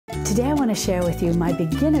Today I want to share with you my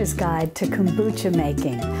beginner's guide to kombucha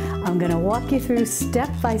making. I'm going to walk you through step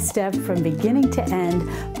by step from beginning to end,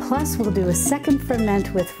 plus we'll do a second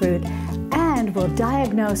ferment with fruit, and we'll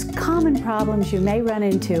diagnose common problems you may run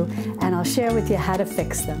into, and I'll share with you how to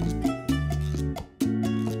fix them.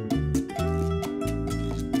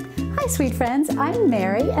 Hi sweet friends, I'm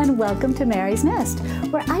Mary and welcome to Mary's Nest,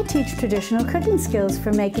 where I teach traditional cooking skills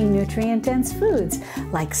for making nutrient-dense foods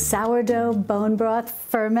like sourdough, bone broth,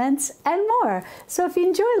 ferments, and more. So if you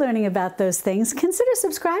enjoy learning about those things, consider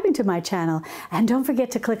subscribing to my channel, and don't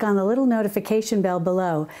forget to click on the little notification bell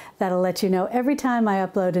below. That'll let you know every time I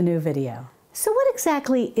upload a new video. So what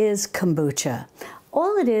exactly is kombucha?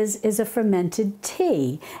 All it is a fermented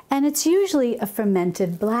tea, and it's usually a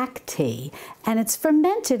fermented black tea, and it's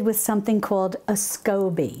fermented with something called a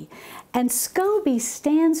SCOBY. And SCOBY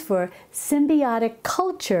stands for Symbiotic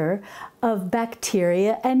Culture of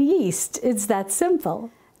Bacteria and Yeast. It's that simple.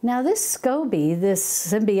 Now this SCOBY, this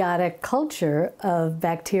symbiotic culture of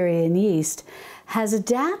bacteria and yeast, has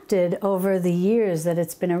adapted over the years that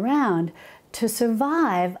it's been around to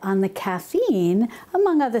survive on the caffeine,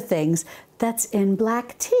 among other things, that's in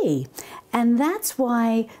black tea. And that's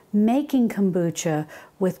why making kombucha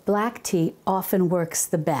with black tea often works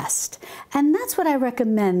the best. And that's what I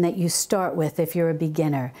recommend that you start with if you're a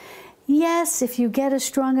beginner. Yes, if you get a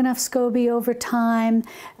strong enough SCOBY over time,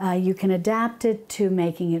 you can adapt it to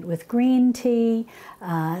making it with green tea.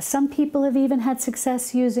 Some people have even had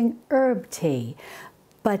success using herb tea.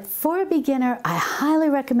 But for a beginner, I highly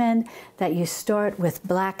recommend that you start with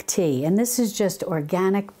black tea, and this is just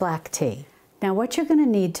organic black tea. Now what you're going to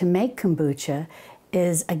need to make kombucha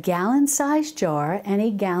is a gallon-sized jar,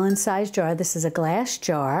 any gallon-sized jar. This is a glass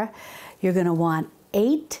jar. You're going to want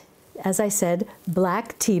 8, as I said,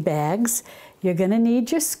 black tea bags. You're going to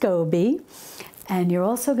need your SCOBY, and you're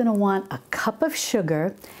also going to want a cup of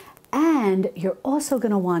sugar, and you're also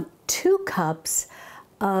going to want 2 cups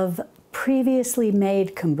of previously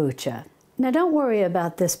made kombucha. Now don't worry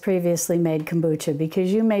about this previously made kombucha,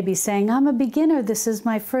 because you may be saying, I'm a beginner, this is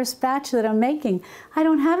my first batch that I'm making. I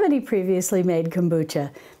don't have any previously made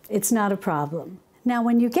kombucha. It's not a problem. Now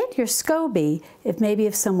when you get your SCOBY,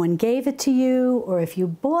 if someone gave it to you or if you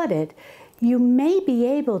bought it, you may be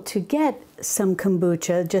able to get some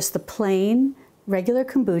kombucha, just the plain regular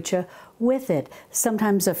kombucha with it.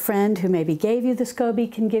 Sometimes a friend who maybe gave you the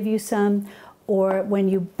SCOBY can give you some. Or when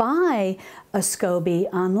you buy a SCOBY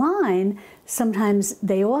online, sometimes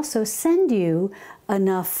they also send you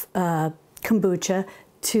enough kombucha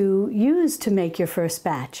to use to make your first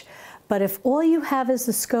batch. But if all you have is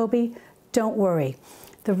the SCOBY, don't worry.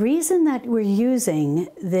 The reason that we're using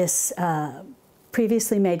this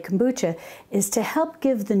previously made kombucha is to help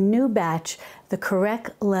give the new batch the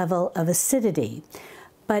correct level of acidity.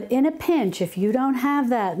 But in a pinch, if you don't have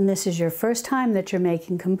that and this is your first time that you're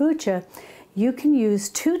making kombucha, you can use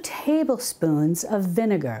 2 tablespoons of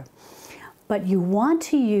vinegar, but you want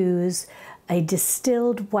to use a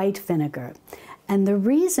distilled white vinegar. And the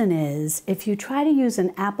reason is, if you try to use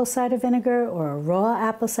an apple cider vinegar or a raw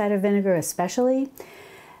apple cider vinegar especially,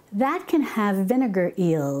 that can have vinegar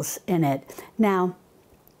eels in it. Now,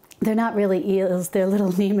 they're not really eels, they're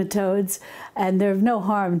little nematodes, and they're no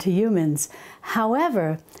harm to humans.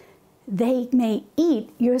 However, they may eat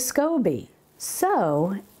your SCOBY.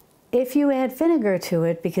 So, if you add vinegar to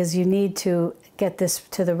it, because you need to get this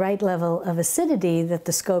to the right level of acidity that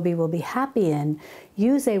the SCOBY will be happy in,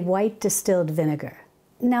 use a white distilled vinegar.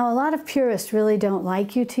 Now, a lot of purists really don't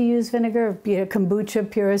like you to use vinegar. Kombucha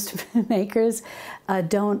purist makers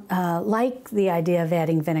don't like the idea of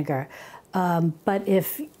adding vinegar. But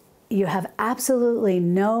if you have absolutely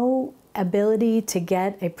no ability to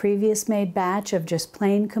get a previous made batch of just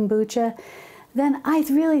plain kombucha, then I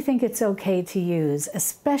really think it's okay to use,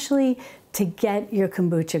 especially to get your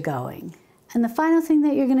kombucha going. And the final thing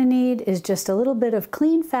that you're going to need is just a little bit of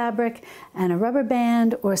clean fabric and a rubber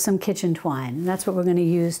band or some kitchen twine. And that's what we're going to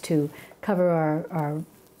use to cover our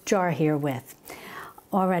jar here with.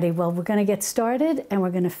 Alrighty, well, we're going to get started, and we're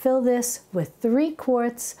going to fill this with 3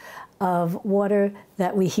 quarts of water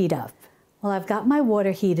that we heat up. Well, I've got my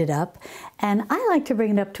water heated up, and I like to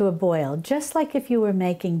bring it up to a boil, just like if you were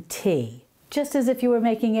making tea. Just as if you were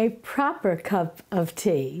making a proper cup of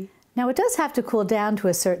tea. Now it does have to cool down to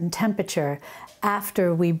a certain temperature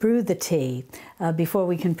after we brew the tea, before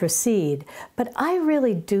we can proceed. But I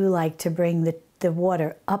really do like to bring the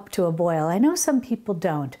water up to a boil. I know some people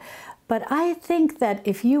don't, but I think that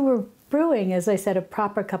if you were brewing, as I said, a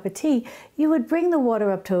proper cup of tea, you would bring the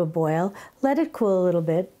water up to a boil, let it cool a little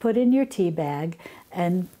bit, put in your tea bag,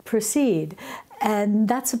 and proceed. And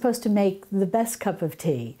that's supposed to make the best cup of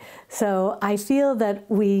tea. So I feel that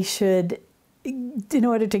we should, in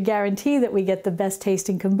order to guarantee that we get the best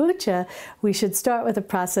tasting kombucha, we should start with a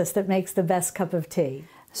process that makes the best cup of tea.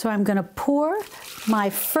 So I'm going to pour my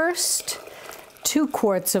first 2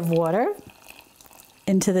 quarts of water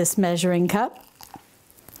into this measuring cup.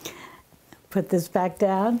 Put this back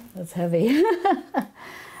down, that's heavy.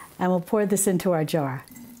 And we'll pour this into our jar.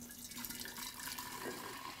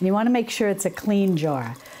 And you want to make sure it's a clean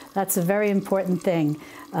jar. That's a very important thing,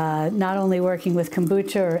 not only working with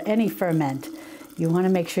kombucha or any ferment. You want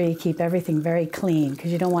to make sure you keep everything very clean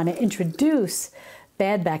because you don't want to introduce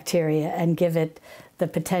bad bacteria and give it the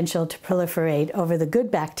potential to proliferate over the good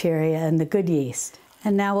bacteria and the good yeast.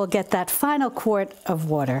 And now we'll get that final quart of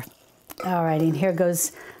water. All right, and here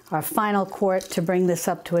goes our final quart to bring this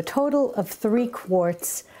up to a total of 3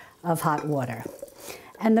 quarts of hot water.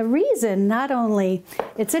 And the reason, not only,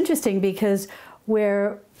 it's interesting because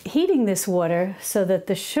we're heating this water so that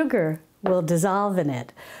the sugar will dissolve in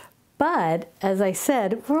it. But, as I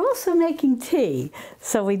said, we're also making tea,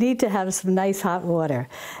 so we need to have some nice hot water.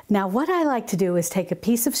 Now, what I like to do is take a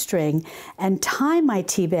piece of string and tie my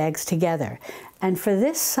tea bags together. And for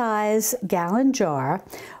this size gallon jar,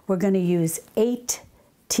 we're going to use 8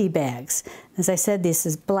 tea bags. As I said, this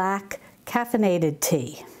is black caffeinated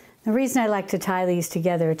tea. The reason I like to tie these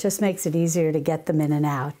together, it just makes it easier to get them in and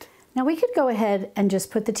out. Now we could go ahead and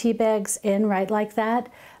just put the tea bags in right like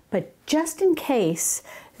that, but just in case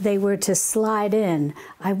they were to slide in,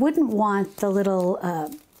 I wouldn't want the little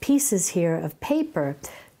pieces here of paper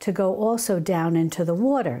to go also down into the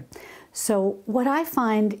water. So what I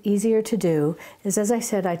find easier to do is, as I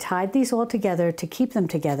said, I tied these all together to keep them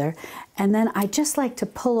together, and then I just like to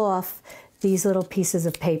pull off these little pieces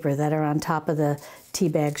of paper that are on top of the tea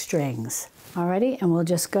bag strings. Alrighty, and we'll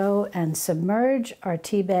just go and submerge our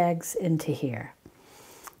tea bags into here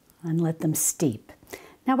and let them steep.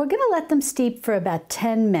 Now we're going to let them steep for about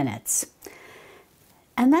 10 minutes.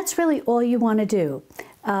 And that's really all you want to do.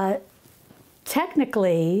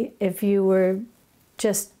 Technically, if you were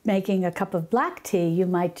just making a cup of black tea, you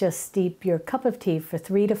might just steep your cup of tea for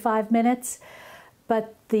 3 to 5 minutes.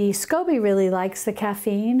 But the SCOBY really likes the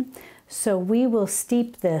caffeine, so we will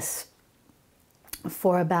steep this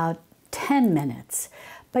for about 10 minutes.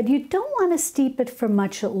 But you don't want to steep it for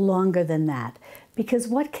much longer than that, because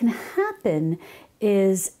what can happen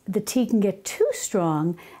is the tea can get too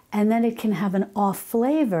strong and then it can have an off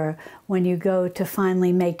flavor when you go to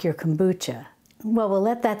finally make your kombucha. Well, we'll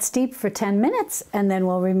let that steep for 10 minutes and then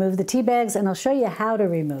we'll remove the tea bags, and I'll show you how to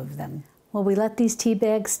remove them. Well, we let these tea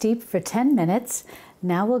bags steep for 10 minutes.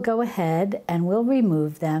 Now we'll go ahead and we'll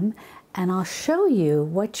remove them, and I'll show you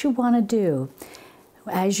what you want to do.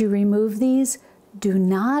 As you remove these, do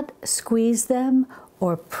not squeeze them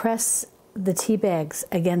or press the tea bags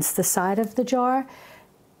against the side of the jar.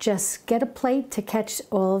 Just get a plate to catch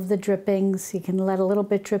all of the drippings. You can let a little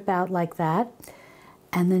bit drip out like that,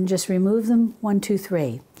 and then just remove them 1, 2,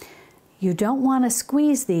 3. You don't want to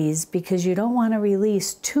squeeze these because you don't want to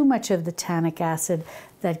release too much of the tannic acid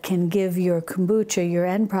that can give your kombucha, your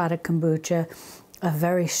end product kombucha, a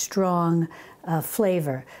very strong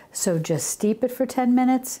flavor. So just steep it for 10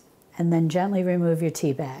 minutes and then gently remove your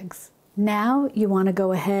tea bags. Now you want to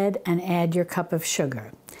go ahead and add your cup of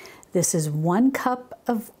sugar. This is 1 cup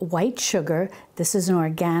of white sugar. This is an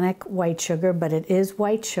organic white sugar, but it is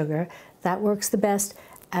white sugar. That works the best.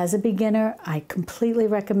 As a beginner, I completely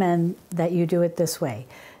recommend that you do it this way.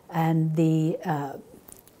 And the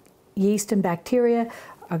yeast and bacteria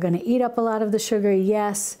are going to eat up a lot of the sugar.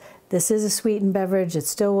 Yes, this is a sweetened beverage. It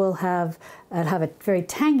still will have a very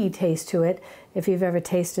tangy taste to it. If you've ever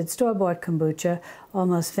tasted store-bought kombucha,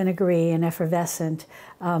 almost vinegary and effervescent,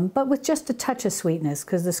 but with just a touch of sweetness,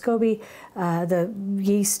 because the SCOBY, the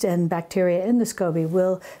yeast and bacteria in the SCOBY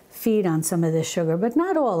will feed on some of this sugar, but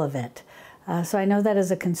not all of it. So I know that is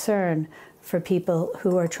a concern for people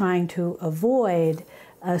who are trying to avoid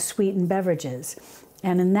sweetened beverages.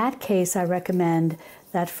 And in that case, I recommend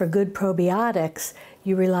that for good probiotics,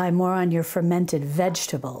 you rely more on your fermented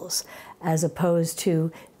vegetables as opposed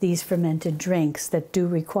to these fermented drinks that do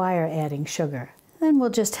require adding sugar. Then we'll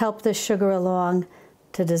just help this sugar along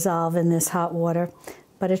to dissolve in this hot water,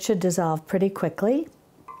 but it should dissolve pretty quickly.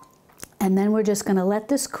 And then we're just going to let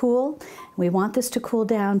this cool. We want this to cool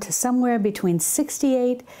down to somewhere between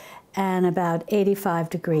 68 and about 85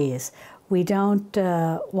 degrees. We don't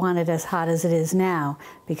want it as hot as it is now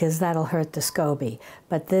because that'll hurt the SCOBY.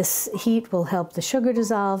 But this heat will help the sugar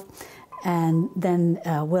dissolve, and then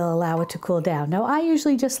we'll allow it to cool down. Now, I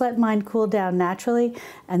usually just let mine cool down naturally,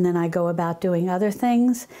 and then I go about doing other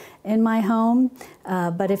things in my home.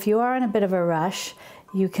 But if you are in a bit of a rush,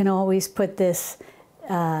 you can always put this,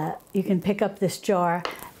 you can pick up this jar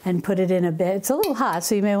and put it in a bit. It's a little hot,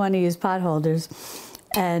 so you may want to use pot holders,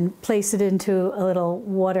 and place it into a little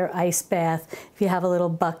water ice bath. If you have a little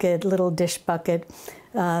bucket, little dish bucket,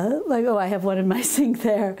 like, oh, I have one in my sink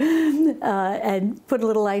there, and put a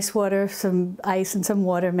little ice water, some ice and some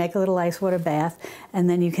water, make a little ice water bath, and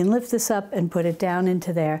then you can lift this up and put it down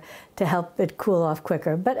into there to help it cool off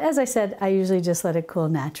quicker. But as I said, I usually just let it cool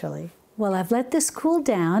naturally. Well, I've let this cool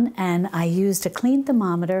down, and I used a clean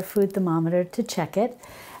thermometer, food thermometer, to check it,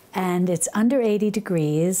 and it's under 80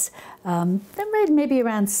 degrees, maybe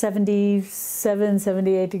around 77,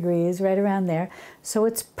 78 degrees, right around there. So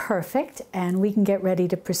it's perfect, and we can get ready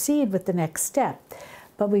to proceed with the next step.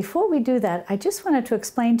 But before we do that, I just wanted to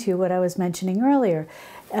explain to you what I was mentioning earlier.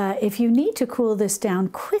 If you need to cool this down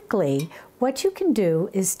quickly, what you can do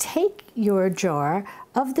is take your jar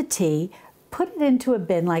of the tea, put it into a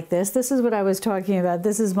bin like this. This is what I was talking about.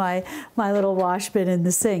 This is my little wash bin in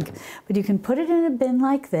the sink. But you can put it in a bin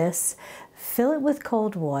like this, fill it with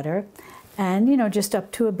cold water, and, you know, just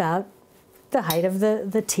up to about the height of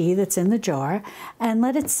the tea that's in the jar, and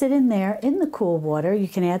let it sit in there in the cool water. You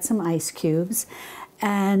can add some ice cubes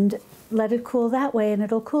and let it cool that way, and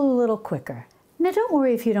it'll cool a little quicker. Now, don't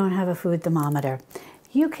worry if you don't have a food thermometer.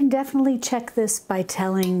 You can definitely check this by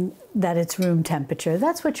telling that it's room temperature.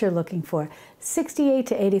 That's what you're looking for, 68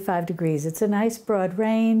 to 85 degrees. It's a nice broad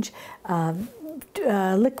range.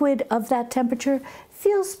 Liquid of that temperature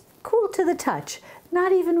feels cool to the touch.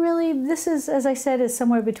 Not even really, this is, as I said, is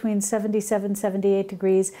somewhere between 77, 78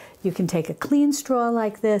 degrees. You can take a clean straw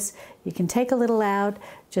like this. You can take a little out,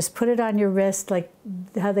 just put it on your wrist, like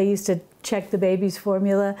how they used to check the baby's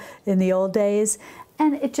formula in the old days,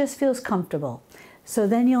 and it just feels comfortable. So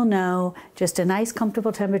then you'll know, just a nice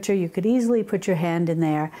comfortable temperature. You could easily put your hand in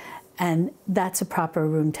there, and that's a proper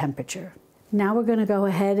room temperature. Now we're going to go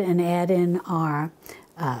ahead and add in our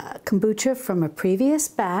kombucha from a previous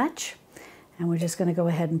batch, and we're just going to go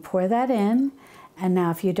ahead and pour that in. And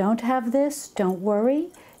now if you don't have this, don't worry.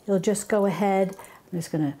 You'll just go ahead, I'm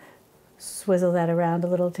just going to swizzle that around a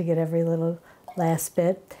little to get every little last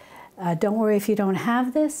bit. Don't worry if you don't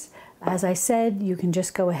have this. As I said, you can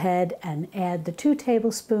just go ahead and add the 2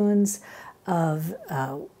 tablespoons of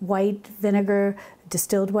white vinegar,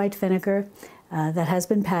 distilled white vinegar that has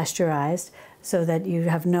been pasteurized, so that you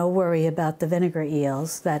have no worry about the vinegar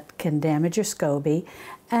eels that can damage your SCOBY,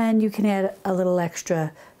 and you can add a little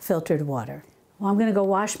extra filtered water. Well, I'm going to go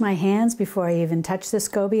wash my hands before I even touch the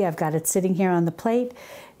SCOBY. I've got it sitting here on the plate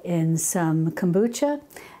in some kombucha,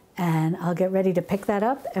 and I'll get ready to pick that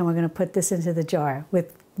up, and we're going to put this into the jar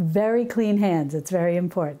with very clean hands. It's very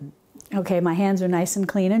important. Okay, my hands are nice and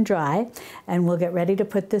clean and dry, and we'll get ready to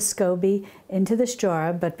put this SCOBY into this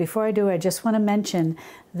jar. But before I do, I just want to mention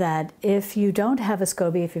that if you don't have a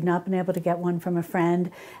SCOBY, if you've not been able to get one from a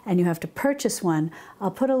friend and you have to purchase one,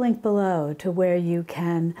 I'll put a link below to where you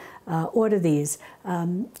can order these.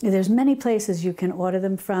 There's many places you can order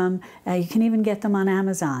them from. You can even get them on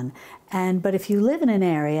Amazon. But if you live in an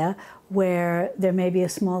area where there may be a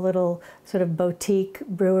small little sort of boutique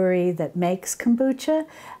brewery that makes kombucha,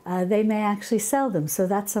 they may actually sell them. So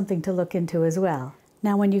that's something to look into as well.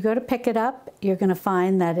 Now, when you go to pick it up, you're going to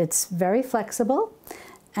find that it's very flexible,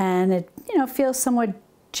 and it, you know, feels somewhat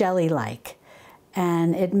jelly-like.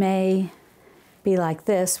 And it may be like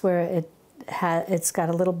this, where it's got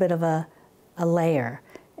a little bit of a layer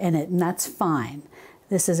in it, and that's fine.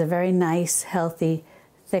 This is a very nice, healthy,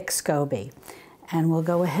 thick SCOBY. And we'll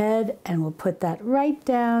go ahead and we'll put that right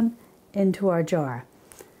down into our jar.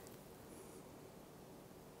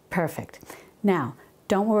 Perfect. Now,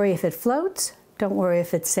 don't worry if it floats, don't worry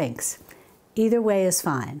if it sinks. Either way is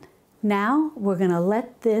fine. Now we're going to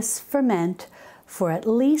let this ferment for at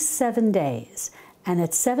least 7 days. And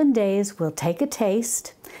at 7 days, we'll take a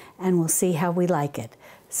taste and we'll see how we like it.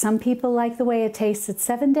 Some people like the way it tastes at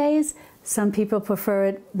 7 days. Some people prefer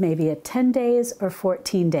it maybe at 10 days or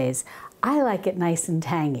 14 days. I like it nice and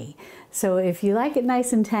tangy. So if you like it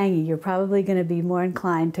nice and tangy, you're probably going to be more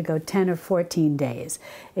inclined to go 10 or 14 days.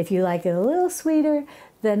 If you like it a little sweeter,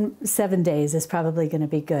 then 7 days is probably going to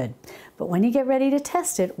be good. But when you get ready to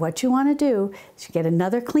test it, what you want to do is you get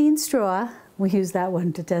another clean straw. We use that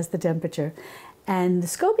one to test the temperature. And the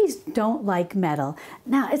SCOBYs don't like metal.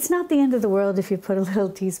 Now, it's not the end of the world if you put a little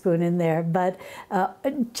teaspoon in there, but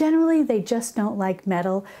generally they just don't like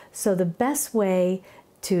metal. So the best way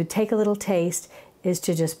to take a little taste is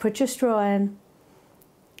to just put your straw in,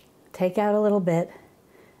 take out a little bit,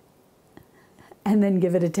 and then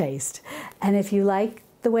give it a taste. And if you like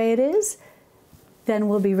the way it is, then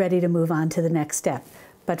we'll be ready to move on to the next step.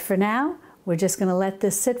 But for now, we're just going to let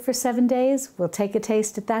this sit for 7 days. We'll take a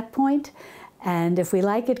taste at that point, and if we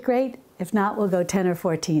like it, great. If not, we'll go 10 or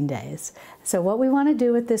 14 days. So what we want to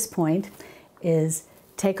do at this point is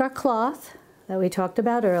take our cloth that we talked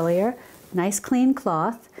about earlier, nice clean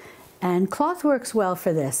cloth, and cloth works well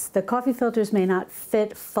for this. The coffee filters may not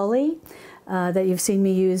fit fully, that you've seen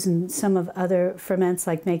me use in some of other ferments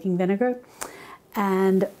like making vinegar.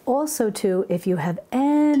 And also too, if you have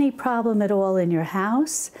any problem at all in your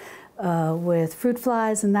house with fruit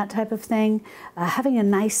flies and that type of thing, having a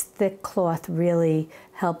nice thick cloth really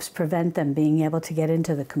helps prevent them being able to get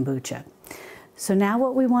into the kombucha. So now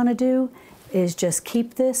what we want to do is just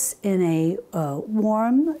keep this in a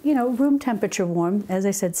warm, room temperature warm, as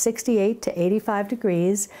I said, 68 to 85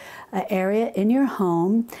 degrees area in your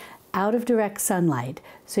home, out of direct sunlight.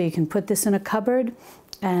 So you can put this in a cupboard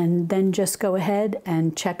and then just go ahead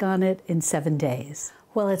and check on it in 7 days.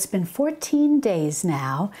 Well, it's been 14 days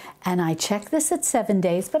now, and I checked this at 7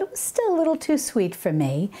 days, but it was still a little too sweet for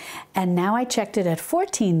me. And now I checked it at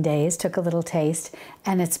 14 days, took a little taste,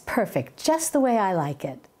 and it's perfect, just the way I like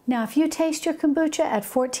it. Now, if you taste your kombucha at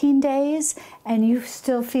 14 days and you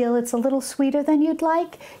still feel it's a little sweeter than you'd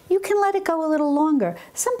like, you can let it go a little longer.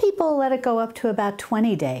 Some people let it go up to about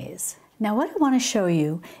 20 days. Now, what I want to show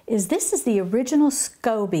you is this is the original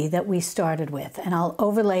SCOBY that we started with, and I'll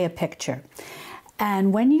overlay a picture.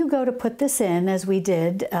 And when you go to put this in, as we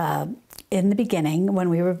did in the beginning when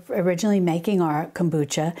we were originally making our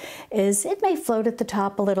kombucha, is it may float at the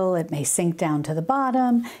top a little, it may sink down to the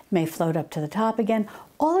bottom, it may float up to the top again.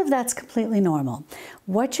 All of that's completely normal.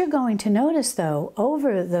 What you're going to notice though,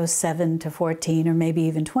 over those 7 to 14 or maybe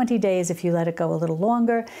even 20 days if you let it go a little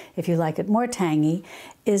longer, if you like it more tangy,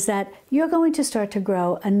 is that you're going to start to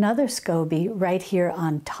grow another SCOBY right here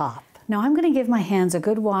on top. Now I'm going to give my hands a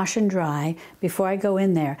good wash and dry before I go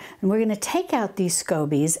in there, and we're going to take out these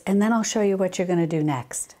SCOBYs and then I'll show you what you're going to do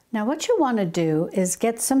next. Now what you want to do is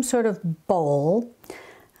get some sort of bowl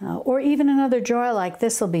or even another jar like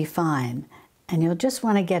this will be fine. And you'll just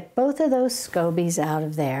want to get both of those SCOBYs out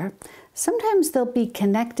of there. Sometimes they'll be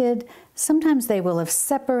connected, sometimes they will have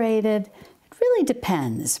separated. It really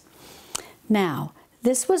depends. Now,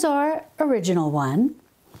 this was our original one,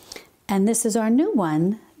 and this is our new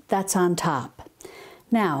one that's on top.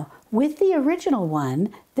 Now, with the original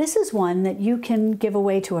one, this is one that you can give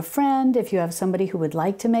away to a friend if you have somebody who would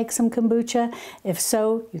like to make some kombucha. If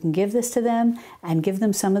so, you can give this to them and give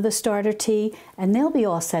them some of the starter tea, and they'll be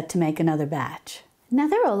all set to make another batch. Now,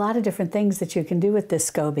 there are a lot of different things that you can do with this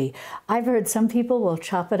SCOBY. I've heard some people will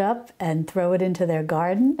chop it up and throw it into their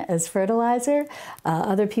garden as fertilizer.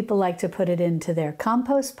 Other people like to put it into their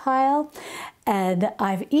compost pile. And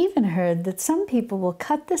I've even heard that some people will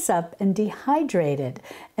cut this up and dehydrate it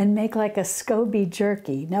and make like a SCOBY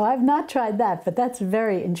jerky. Now, I've not tried that, but that's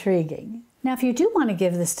very intriguing. Now, if you do want to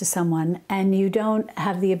give this to someone and you don't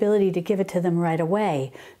have the ability to give it to them right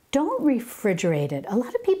away, don't refrigerate it. A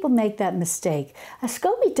lot of people make that mistake. A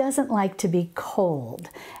SCOBY doesn't like to be cold.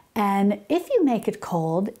 And if you make it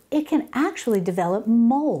cold, it can actually develop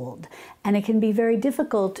mold. And it can be very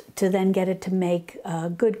difficult to then get it to make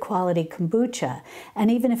good quality kombucha.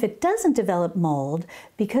 And even if it doesn't develop mold,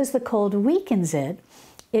 because the cold weakens it,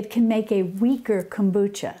 it can make a weaker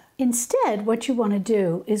kombucha. Instead, what you want to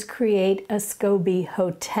do is create a SCOBY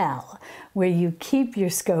hotel, where you keep your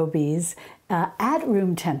SCOBYs at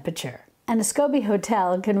room temperature. And a SCOBY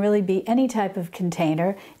hotel can really be any type of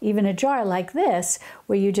container, even a jar like this,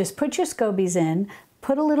 where you just put your SCOBYs in,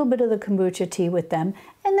 put a little bit of the kombucha tea with them,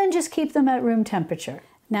 and then just keep them at room temperature.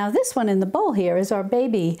 Now this one in the bowl here is our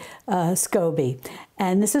baby SCOBY,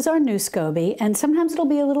 and this is our new SCOBY, and sometimes it'll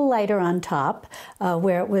be a little lighter on top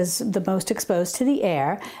where it was the most exposed to the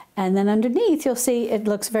air, and then underneath you'll see it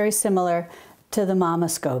looks very similar to the mama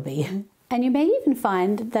SCOBY. And you may even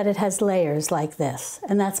find that it has layers like this,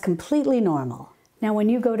 and that's completely normal. Now when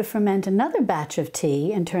you go to ferment another batch of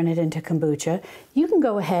tea and turn it into kombucha, you can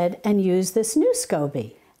go ahead and use this new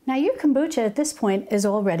SCOBY. Now your kombucha at this point is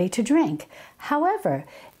all ready to drink. However,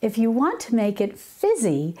 if you want to make it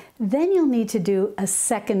fizzy, then you'll need to do a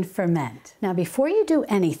second ferment. Now before you do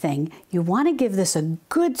anything, you want to give this a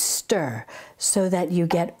good stir so that you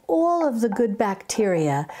get all of the good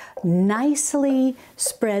bacteria nicely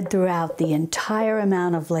spread throughout the entire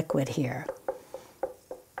amount of liquid here.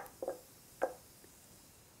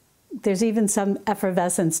 There's even some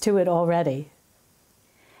effervescence to it already.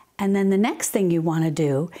 And then the next thing you want to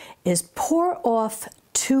do is pour off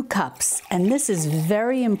 2 cups, and this is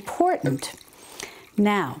very important.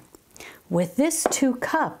 Now, with this 2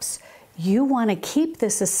 cups, you want to keep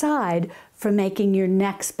this aside for making your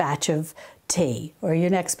next batch of tea or your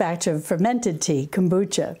next batch of fermented tea,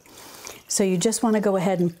 kombucha. So you just want to go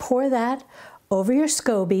ahead and pour that over your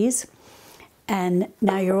SCOBYs, and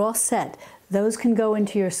now you're all set. Those can go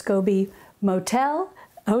into your SCOBY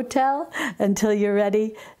hotel until you're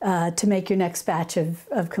ready to make your next batch of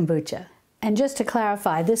kombucha. And just to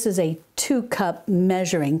clarify, this is a 2-cup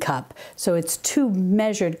measuring cup. So it's 2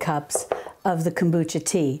 measured cups of the kombucha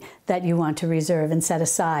tea that you want to reserve and set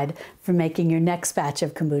aside for making your next batch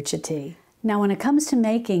of kombucha tea. Now, when it comes to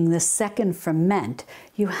making the second ferment,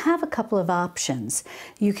 you have a couple of options.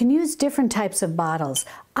 You can use different types of bottles.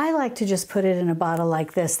 I like to just put it in a bottle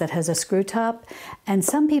like this that has a screw top, and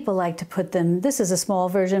some people like to put them, this is a small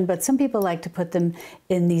version, but some people like to put them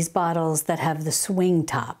in these bottles that have the swing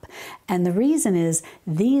top. And the reason is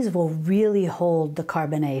these will really hold the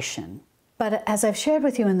carbonation. But as I've shared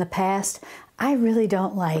with you in the past, I really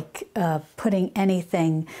don't like putting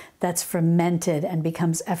anything that's fermented and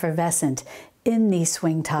becomes effervescent in these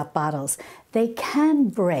swing top bottles. They can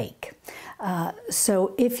break.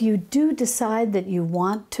 So if you do decide that you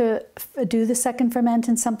want to do the second ferment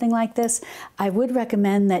in something like this, I would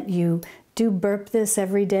recommend that you do burp this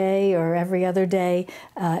every day or every other day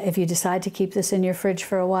if you decide to keep this in your fridge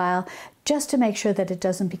for a while, just to make sure that it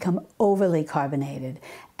doesn't become overly carbonated.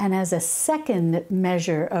 And as a second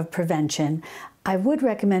measure of prevention, I would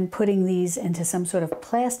recommend putting these into some sort of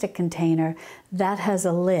plastic container that has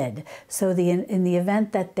a lid. So in the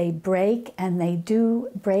event that they break, and they do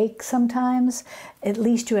break sometimes, at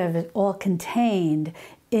least you have it all contained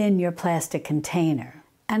in your plastic container.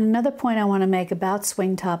 And another point I want to make about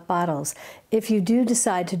swing top bottles, if you do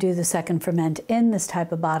decide to do the second ferment in this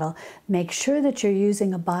type of bottle, make sure that you're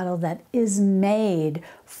using a bottle that is made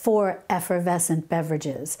for effervescent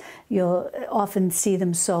beverages. You'll often see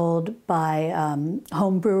them sold by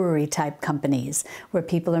home brewery type companies where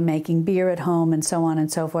people are making beer at home and so on and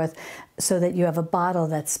so forth, so that you have a bottle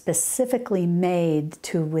that's specifically made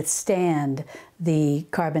to withstand the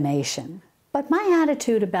carbonation. But my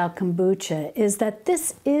attitude about kombucha is that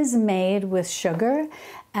this is made with sugar,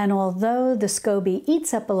 and although the SCOBY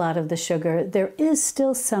eats up a lot of the sugar, there is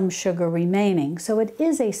still some sugar remaining. So it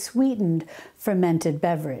is a sweetened fermented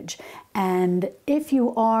beverage. And if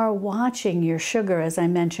you are watching your sugar, as I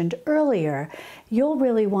mentioned earlier, you'll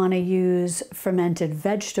really want to use fermented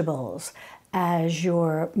vegetables as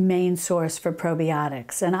your main source for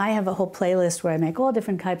probiotics. And I have a whole playlist where I make all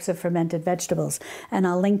different types of fermented vegetables, and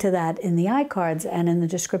I'll link to that in the iCards and in the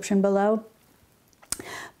description below.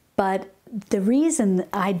 But the reason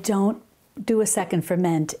I don't do a second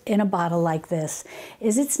ferment in a bottle like this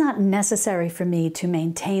is it's not necessary for me to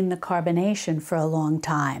maintain the carbonation for a long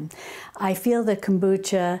time. I feel that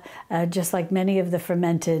kombucha, just like many of the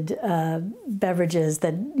fermented beverages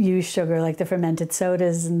that use sugar, like the fermented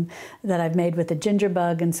sodas and that I've made with the ginger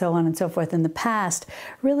bug and so on and so forth in the past,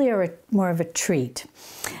 really are more of a treat.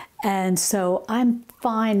 And so I'm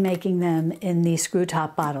fine making them in these screw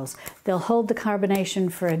top bottles. They'll hold the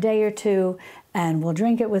carbonation for a day or two, and we'll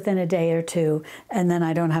drink it within a day or two, and then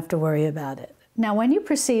I don't have to worry about it. Now, when you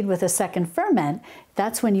proceed with a second ferment,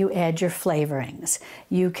 that's when you add your flavorings.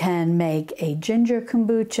 You can make a ginger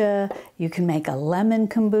kombucha, you can make a lemon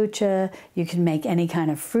kombucha, you can make any kind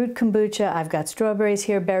of fruit kombucha. I've got strawberries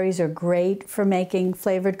here. Berries are great for making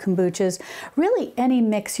flavored kombuchas. Really any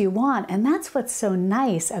mix you want, and that's what's so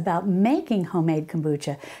nice about making homemade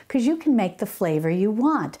kombucha, because you can make the flavor you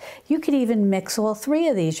want. You could even mix all 3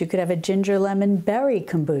 of these. You could have a ginger lemon berry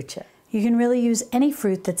kombucha. You can really use any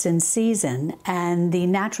fruit that's in season, and the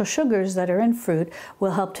natural sugars that are in fruit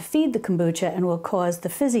will help to feed the kombucha and will cause the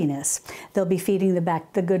fizziness. They'll be feeding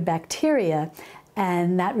the good bacteria,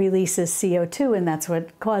 and that releases CO2, and that's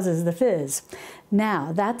what causes the fizz.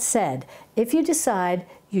 Now, that said, if you decide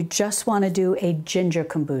you just want to do a ginger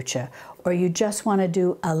kombucha, or you just want to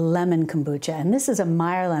do a lemon kombucha, and this is a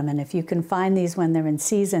Meyer lemon. If you can find these when they're in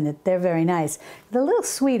season, they're very nice. They're a little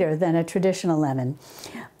sweeter than a traditional lemon.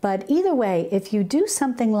 But either way, if you do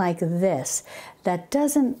something like this, that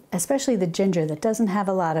doesn't, especially the ginger, that doesn't have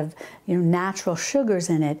a lot of natural sugars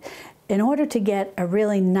in it, in order to get a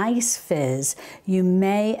really nice fizz, you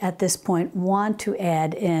may at this point want to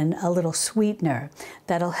add in a little sweetener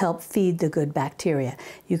that'll help feed the good bacteria.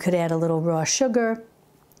 You could add a little raw sugar.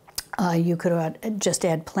 You could just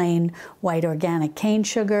add plain white organic cane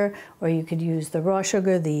sugar, or you could use the raw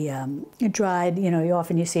sugar, the dried,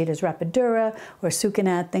 you see it as Rapadura or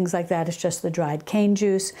Sucanat, things like that. It's just the dried cane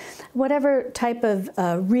juice. Whatever type of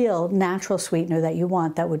real natural sweetener that you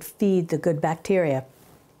want that would feed the good bacteria.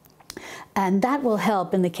 And that will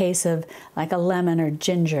help in the case of like a lemon or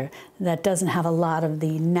ginger that doesn't have a lot of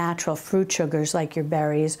the natural fruit sugars like your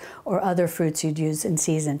berries or other fruits you'd use in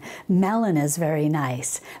season. Melon is very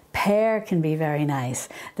nice. Pear can be very nice.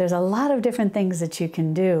 There's a lot of different things that you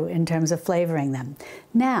can do in terms of flavoring them.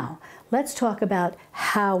 Now, let's talk about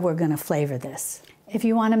how we're going to flavor this. If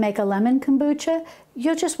you want to make a lemon kombucha,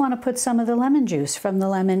 you'll just want to put some of the lemon juice from the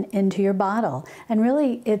lemon into your bottle. And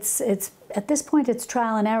really, it's at this point, it's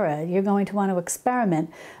trial and error. You're going to want to experiment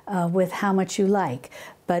with how much you like.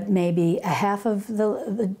 But maybe a half of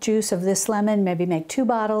the juice of this lemon, maybe make 2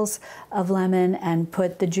 bottles of lemon and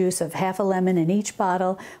put the juice of half a lemon in each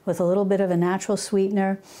bottle with a little bit of a natural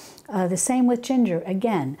sweetener. The same with ginger.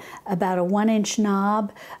 Again, about a 1-inch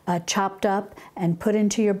knob chopped up and put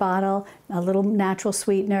into your bottle, a little natural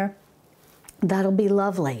sweetener. That'll be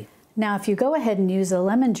lovely. Now, if you go ahead and use the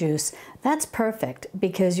lemon juice, that's perfect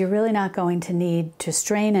because you're really not going to need to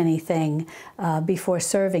strain anything before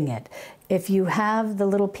serving it. If you have the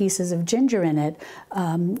little pieces of ginger in it,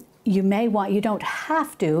 you don't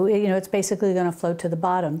have to, it's basically going to float to the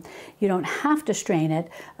bottom. You don't have to strain it,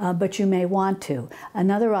 but you may want to.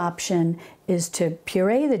 Another option is to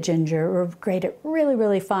puree the ginger or grate it really,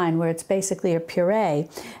 really fine where it's basically a puree,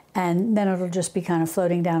 and then it'll just be kind of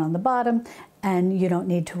floating down on the bottom and you don't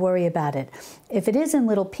need to worry about it. If it is in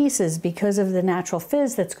little pieces, because of the natural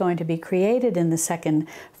fizz that's going to be created in the second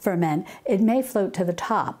ferment, it may float to the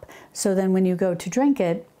top. So then when you go to drink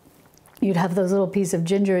it, you'd have those little pieces of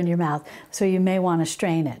ginger in your mouth, so you may want to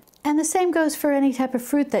strain it. And the same goes for any type of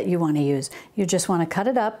fruit that you want to use. You just want to cut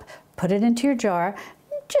it up, put it into your jar,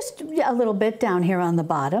 just a little bit down here on the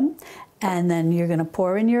bottom, and then you're going to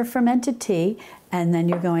pour in your fermented tea, and then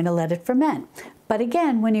you're going to let it ferment. But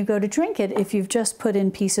again, when you go to drink it, if you've just put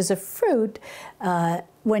in pieces of fruit,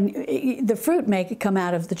 the fruit may come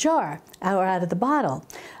out of the jar or out of the bottle,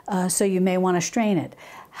 so you may want to strain it.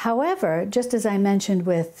 However, just as I mentioned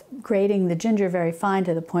with grating the ginger very fine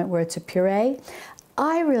to the point where it's a puree,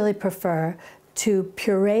 I really prefer to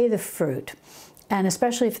puree the fruit. And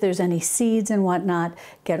especially if there's any seeds and whatnot,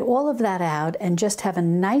 get all of that out and just have a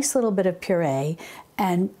nice little bit of puree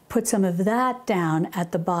and put some of that down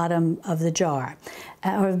at the bottom of the jar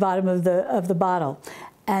or the bottom of the bottle.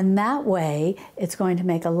 And that way, it's going to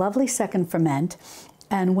make a lovely second ferment.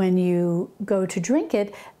 And when you go to drink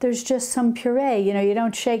it, there's just some puree. You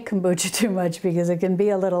don't shake kombucha too much because it can be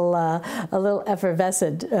a little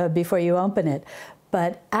effervescent before you open it.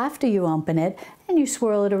 But after you open it and you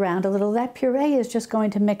swirl it around a little, that puree is just going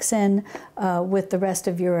to mix in with the rest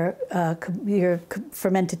of your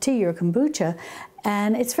fermented tea, your kombucha,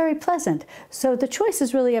 and it's very pleasant. So the choice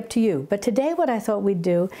is really up to you. But today what I thought we'd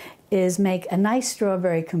do is make a nice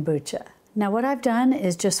strawberry kombucha. Now what I've done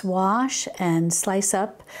is just wash and slice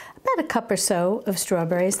up about a cup or so of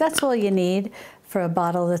strawberries. That's all you need for a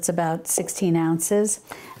bottle that's about 16 ounces.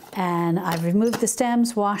 And I've removed the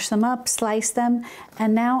stems, washed them up, sliced them,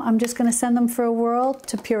 and now I'm just going to send them for a whirl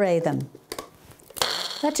to puree them.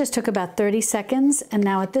 That just took about 30 seconds, and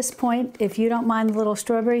now at this point, if you don't mind the little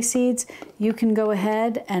strawberry seeds, you can go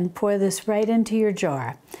ahead and pour this right into your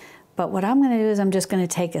jar. But what I'm going to do is I'm just going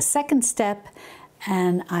to take a second step,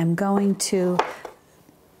 and I'm going to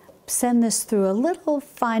send this through a little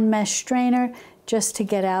fine mesh strainer just to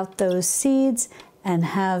get out those seeds and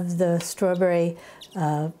have the strawberry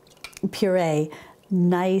puree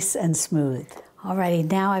nice and smooth. Alrighty,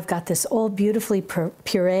 now I've got this all beautifully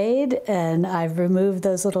pureed and I've removed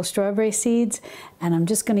those little strawberry seeds, and I'm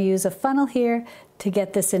just going to use a funnel here to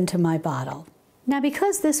get this into my bottle. Now,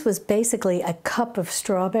 because this was basically a cup of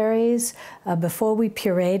strawberries before we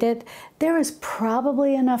pureed it, there is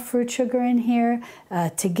probably enough fruit sugar in here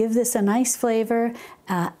to give this a nice flavor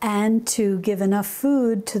and to give enough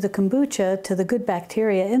food to the kombucha, to the good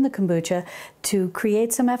bacteria in the kombucha, to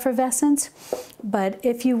create some effervescence. But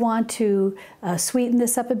if you want to sweeten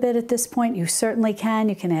this up a bit at this point, you certainly can.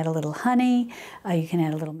 You can add a little honey, you can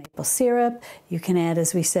add a little maple syrup, you can add,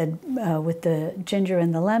 as we said, with the ginger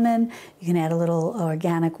and the lemon, you can add a little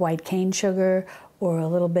organic white cane sugar or a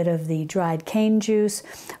little bit of the dried cane juice,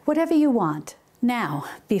 whatever you want. Now,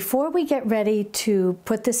 before we get ready to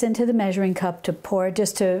put this into the measuring cup to pour,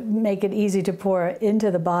 just to make it easy to pour into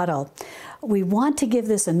the bottle, we want to give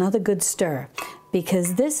this another good stir,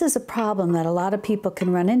 because this is a problem that a lot of people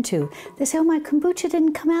can run into. They say, oh, my kombucha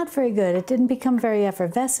didn't come out very good. It didn't become very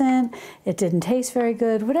effervescent. It didn't taste very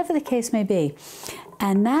good, whatever the case may be.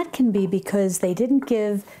 And that can be because they didn't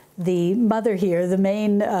give the mother here, the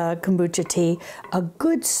main kombucha tea, a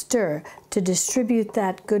good stir to distribute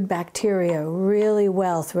that good bacteria really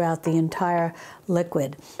well throughout the entire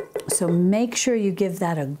liquid. So make sure you give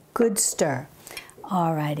that a good stir.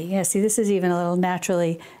 Alrighty, yeah, see, this is even a little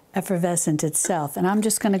naturally effervescent itself. And I'm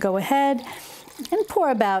just going to go ahead and pour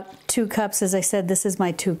about 2 cups. As I said, this is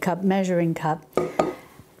my 2-cup measuring cup.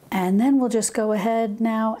 And then we'll just go ahead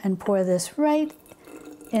now and pour this right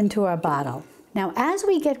into our bottle. Now, as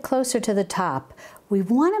we get closer to the top, we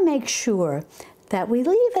want to make sure that we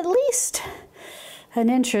leave at least an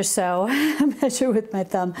inch or so, measure with my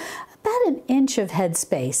thumb, about an inch of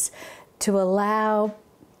headspace to allow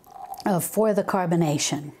for the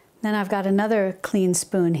carbonation. Then I've got another clean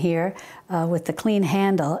spoon here with the clean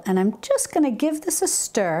handle, and I'm just going to give this a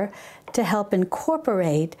stir to help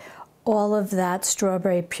incorporate all of that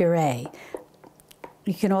strawberry puree.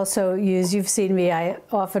 You can also use, you've seen me, I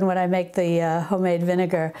often when I make the homemade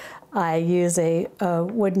vinegar, I use a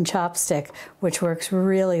wooden chopstick, which works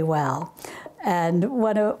really well. And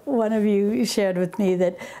one of you shared with me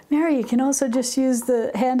that, Mary, you can also just use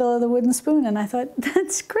the handle of the wooden spoon. And I thought,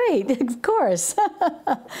 that's great, of course.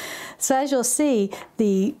 So as you'll see,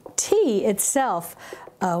 the tea itself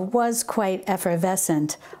was quite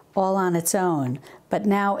effervescent all on its own. But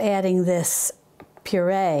now adding this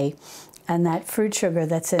puree and that fruit sugar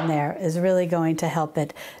that's in there is really going to help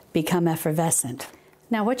it become effervescent.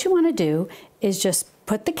 Now what you want to do is just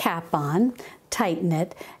put the cap on, tighten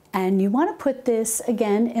it, and you want to put this,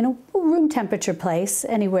 again, in a room temperature place,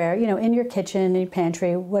 anywhere, you know, in your kitchen, in your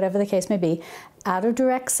pantry, whatever the case may be, out of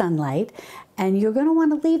direct sunlight. And you're going to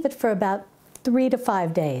want to leave it for about 3 to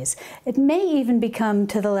 5 days. It may even become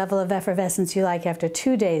to the level of effervescence you like after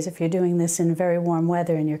 2 days if you're doing this in very warm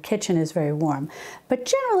weather and your kitchen is very warm. But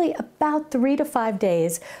generally, about 3 to 5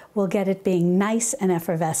 days will get it being nice and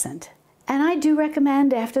effervescent. And I do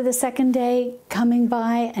recommend after the 2nd day coming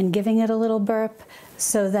by and giving it a little burp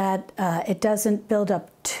so that it doesn't build up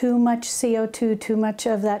too much CO2, too much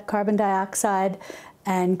of that carbon dioxide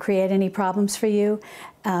and create any problems for you.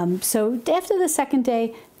 So after the 2nd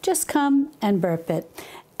day, just come and burp it.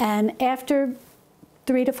 And after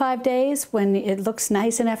 3 to 5 days, when it looks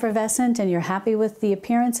nice and effervescent and you're happy with the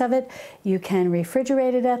appearance of it, you can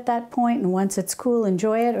refrigerate it at that point, and once it's cool,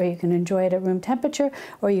 enjoy it, or you can enjoy it at room temperature,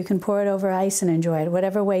 or you can pour it over ice and enjoy it,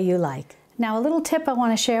 whatever way you like. Now, a little tip I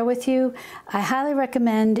want to share with you. I highly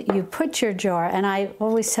recommend you put your jar, and I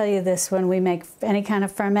always tell you this when we make any kind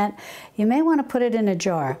of ferment, you may want to put it in a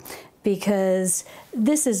jar, because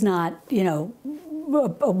this is not, you know, a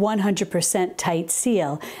 100% tight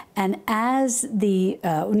seal. And as the,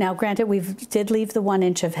 now granted we did leave the 1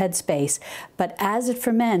 inch of headspace, but as it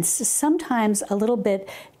ferments, sometimes a little bit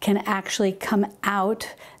can actually come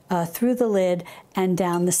out through the lid and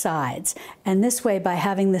down the sides. And this way, by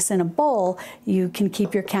having this in a bowl, you can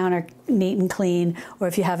keep your counter neat and clean, or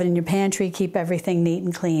if you have it in your pantry, keep everything neat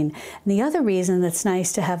and clean. And the other reason that's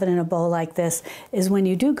nice to have it in a bowl like this is when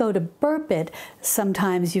you do go to burp it,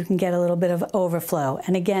 sometimes you can get a little bit of overflow.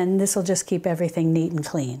 And again, this will just keep everything neat and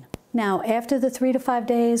clean. Now, after the 3 to 5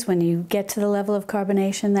 days, when you get to the level of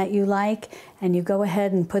carbonation that you like, and you go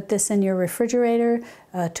ahead and put this in your refrigerator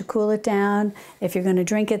to cool it down, if you're going to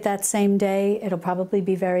drink it that same day, it'll probably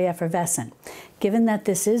be very effervescent. Given that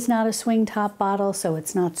this is not a swing top bottle, so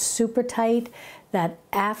it's not super tight, that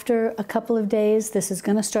after a couple of days, this is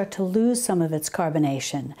going to start to lose some of its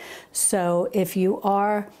carbonation. So if you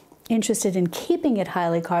are interested in keeping it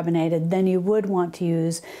highly carbonated, then you would want to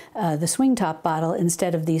use the swing top bottle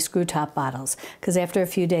instead of these screw top bottles, because after a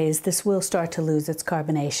few days this will start to lose its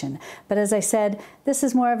carbonation. But as I said, this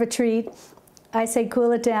is more of a treat. I say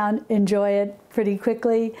cool it down, enjoy it pretty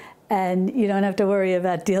quickly, and you don't have to worry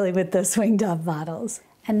about dealing with the swing top bottles.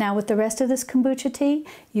 And now with the rest of this kombucha tea,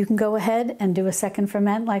 you can go ahead and do a second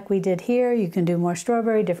ferment like we did here. You can do more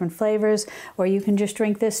strawberry, different flavors, or you can just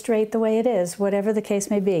drink this straight the way it is, whatever the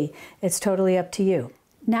case may be. It's totally up to you.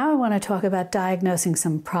 Now I want to talk about diagnosing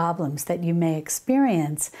some problems that you may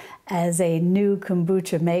experience as a new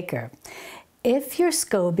kombucha maker. If your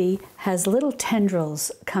SCOBY has little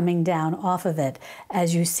tendrils coming down off of it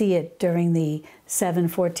as you see it during the 7,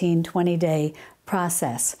 14, 20 day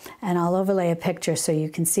process, and I'll overlay a picture so you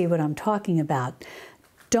can see what I'm talking about,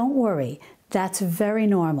 don't worry, that's very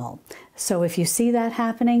normal. So if you see that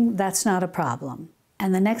happening, that's not a problem.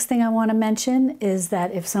 And the next thing I want to mention is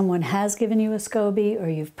that if someone has given you a SCOBY or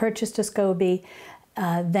you've purchased a SCOBY,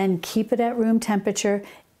 then keep it at room temperature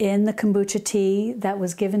in the kombucha tea that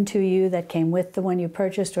was given to you, that came with the one you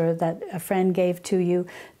purchased or that a friend gave to you.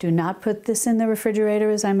 Do not put this in the refrigerator,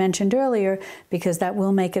 as I mentioned earlier, because that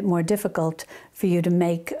will make it more difficult for you to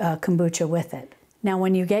make kombucha with it. Now,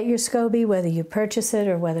 when you get your SCOBY, whether you purchase it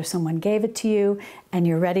or whether someone gave it to you, and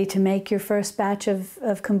you're ready to make your first batch of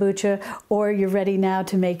kombucha, or you're ready now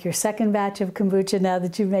to make your second batch of kombucha now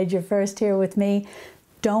that you've made your first here with me,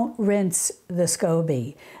 don't rinse the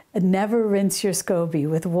SCOBY. Never rinse your SCOBY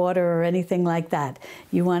with water or anything like that.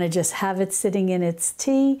 You want to just have it sitting in its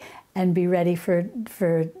tea and be ready for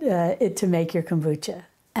it to make your kombucha.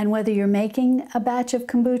 And whether you're making a batch of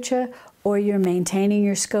kombucha or you're maintaining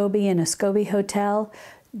your SCOBY in a SCOBY hotel,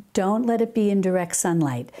 don't let it be in direct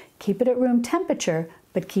sunlight. Keep it at room temperature,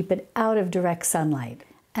 but keep it out of direct sunlight.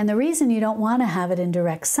 And the reason you don't want to have it in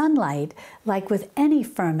direct sunlight, like with any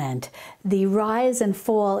ferment, the rise and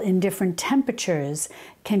fall in different temperatures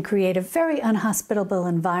can create a very unhospitable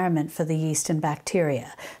environment for the yeast and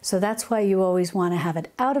bacteria. So that's why you always want to have it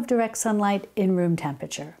out of direct sunlight in room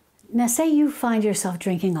temperature. Now say you find yourself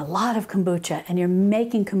drinking a lot of kombucha and you're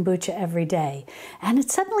making kombucha every day, and it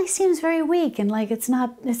suddenly seems very weak and like it's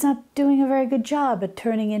not doing a very good job at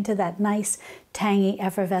turning into that nice, tangy,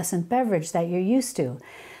 effervescent beverage that you're used to.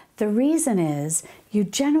 The reason is you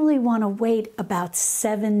generally want to wait about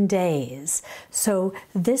 7 days. So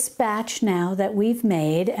this batch now that we've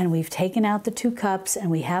made, and we've taken out the 2 cups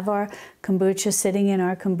and we have our kombucha sitting in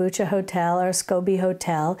our kombucha hotel, our SCOBY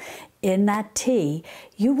hotel, in that tea,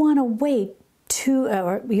 you want to wait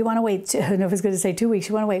I was going to say 2 weeks,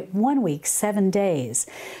 you want to wait 1 week, 7 days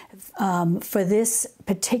for this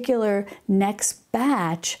particular next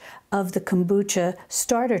batch of the kombucha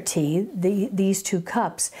starter tea, these 2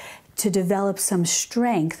 cups, to develop some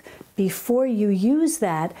strength before you use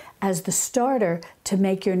that as the starter to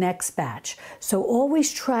make your next batch. So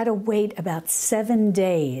always try to wait about 7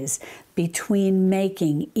 days between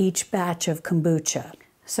making each batch of kombucha.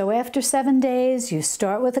 So after 7 days, you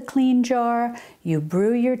start with a clean jar, you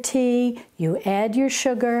brew your tea, you add your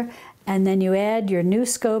sugar, and then you add your new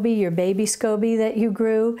SCOBY, your baby SCOBY that you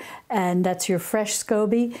grew, and that's your fresh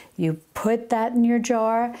SCOBY. You put that in your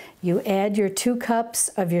jar, you add your 2 cups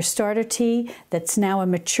of your starter tea that's now a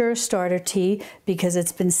mature starter tea because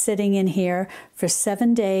it's been sitting in here for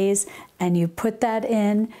 7 days, and you put that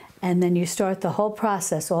in, and then you start the whole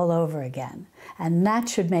process all over again. And that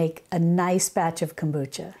should make a nice batch of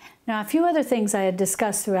kombucha. Now, a few other things I had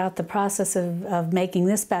discussed throughout the process of making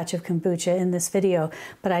this batch of kombucha in this video,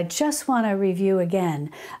 but I just want to review again.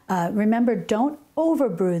 Remember, don't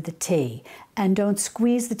overbrew the tea and don't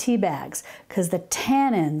squeeze the tea bags because the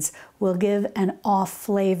tannins will give an off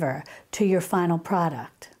flavor to your final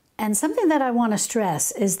product. And something that I want to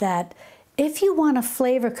stress is that if you want to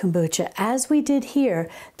flavor kombucha, as we did here,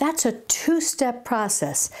 that's a 2-step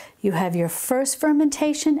process. You have your first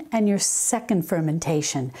fermentation and your second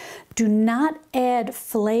fermentation. Do not add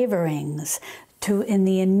flavorings in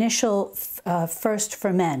the initial first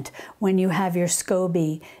ferment when you have your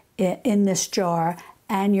SCOBY in this jar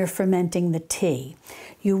and you're fermenting the tea.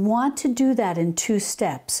 You want to do that in 2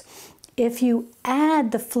 steps. If you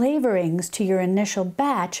add the flavorings to your initial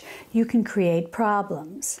batch, you can create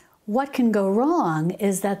problems. What can go wrong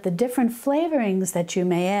is that the different flavorings that you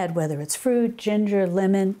may add, whether it's fruit, ginger,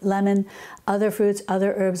 lemon, other fruits,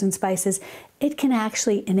 other herbs and spices, it can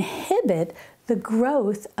actually inhibit the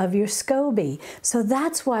growth of your SCOBY. So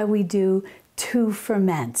that's why we do 2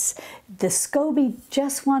 ferments. The SCOBY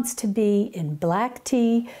just wants to be in black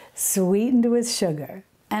tea, sweetened with sugar.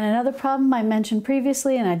 And another problem I mentioned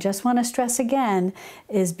previously, and I just want to stress again,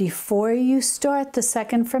 is before you start the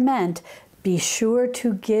second ferment, be sure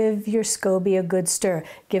to give your SCOBY a good stir.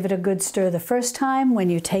 Give it a good stir the first time when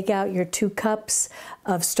you take out your 2 cups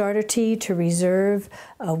of starter tea to reserve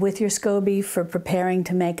with your SCOBY for preparing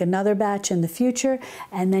to make another batch in the future,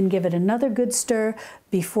 and then give it another good stir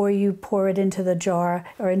before you pour it into the jar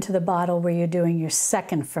or into the bottle where you're doing your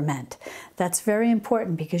second ferment. That's very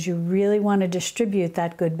important because you really want to distribute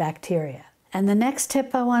that good bacteria. And the next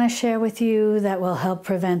tip I want to share with you that will help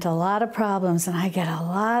prevent a lot of problems, and I get a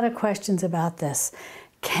lot of questions about this.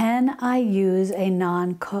 Can I use a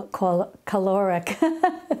non-caloric,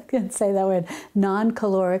 I can't say that word,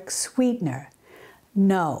 non-caloric sweetener?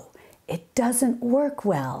 No, it doesn't work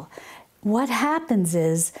well. What happens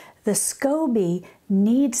is the SCOBY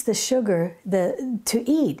needs the sugar to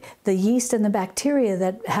eat. The yeast and the bacteria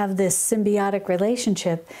that have this symbiotic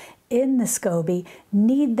relationship in the SCOBY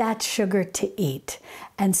need that sugar to eat.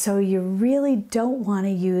 And so you really don't want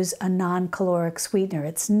to use a non-caloric sweetener.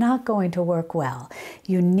 It's not going to work well.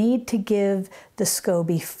 You need to give the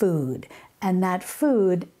SCOBY food, and that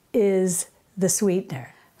food is the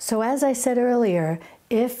sweetener. So as I said earlier,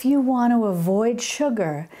 if you want to avoid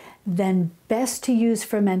sugar, then best to use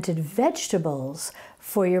fermented vegetables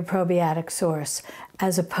for your probiotic source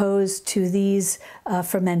as opposed to these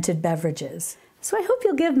fermented beverages. So I hope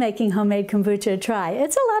you'll give making homemade kombucha a try.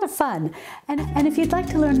 It's a lot of fun. And if you'd like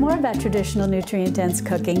to learn more about traditional nutrient-dense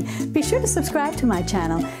cooking, be sure to subscribe to my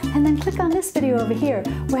channel and then click on this video over here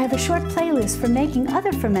where I have a short playlist for making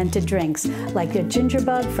other fermented drinks like a ginger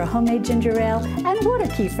bug for homemade ginger ale and water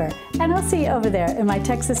kefir. And I'll see you over there in my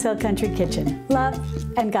Texas Hill Country kitchen. Love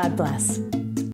and God bless.